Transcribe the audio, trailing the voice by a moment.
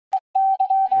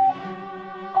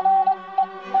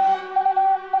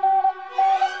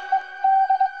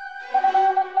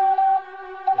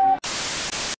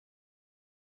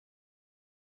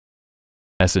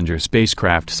Messenger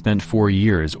spacecraft spent 4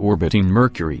 years orbiting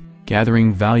Mercury,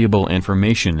 gathering valuable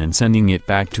information and sending it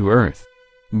back to Earth.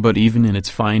 But even in its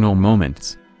final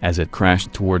moments, as it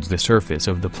crashed towards the surface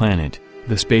of the planet,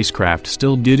 the spacecraft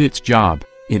still did its job.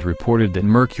 It reported that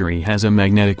Mercury has a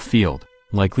magnetic field,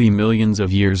 likely millions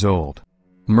of years old.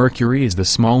 Mercury is the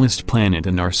smallest planet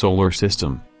in our solar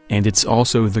system, and it's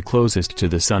also the closest to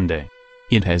the Sun.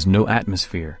 It has no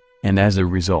atmosphere, and as a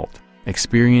result,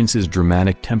 experiences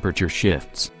dramatic temperature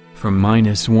shifts, from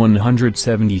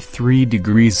 -173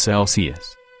 degrees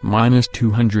Celsius,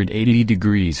 -280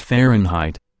 degrees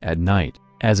Fahrenheit, at night,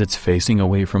 as it's facing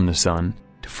away from the Sun,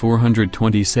 to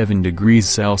 427 degrees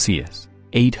Celsius,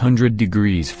 800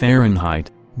 degrees Fahrenheit,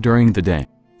 during the day.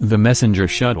 The Messenger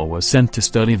shuttle was sent to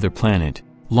study the planet,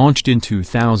 launched in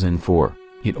 2004.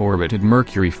 It orbited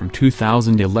Mercury from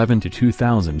 2011 to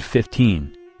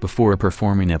 2015, before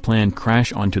performing a planned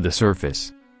crash onto the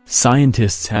surface.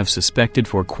 Scientists have suspected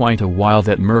for quite a while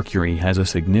that Mercury has a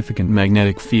significant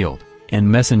magnetic field, and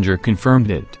Messenger confirmed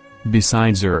it.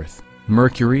 Besides Earth,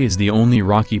 Mercury is the only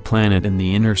rocky planet in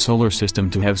the inner solar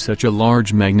system to have such a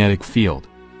large magnetic field.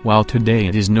 While today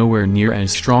it is nowhere near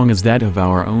as strong as that of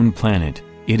our own planet,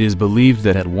 it is believed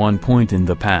that at one point in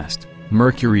the past,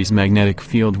 Mercury's magnetic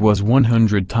field was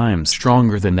 100 times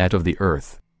stronger than that of the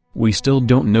Earth. We still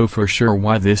don't know for sure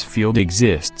why this field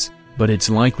exists, but it's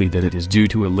likely that it is due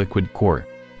to a liquid core.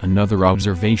 Another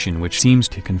observation which seems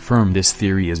to confirm this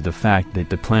theory is the fact that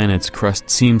the planet's crust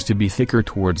seems to be thicker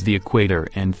towards the equator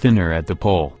and thinner at the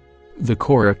pole. The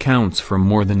core accounts for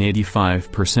more than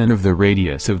 85% of the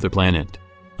radius of the planet.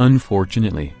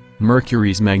 Unfortunately,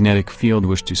 Mercury's magnetic field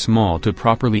was too small to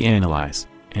properly analyze,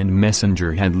 and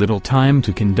Messenger had little time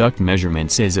to conduct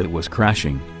measurements as it was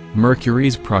crashing.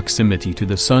 Mercury's proximity to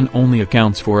the Sun only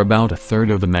accounts for about a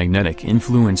third of the magnetic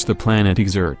influence the planet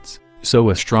exerts, so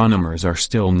astronomers are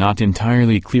still not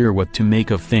entirely clear what to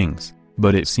make of things,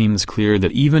 but it seems clear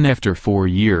that even after 4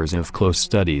 years of close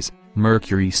studies,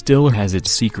 Mercury still has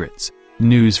its secrets.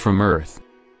 News from Earth.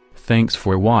 Thanks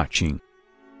for watching.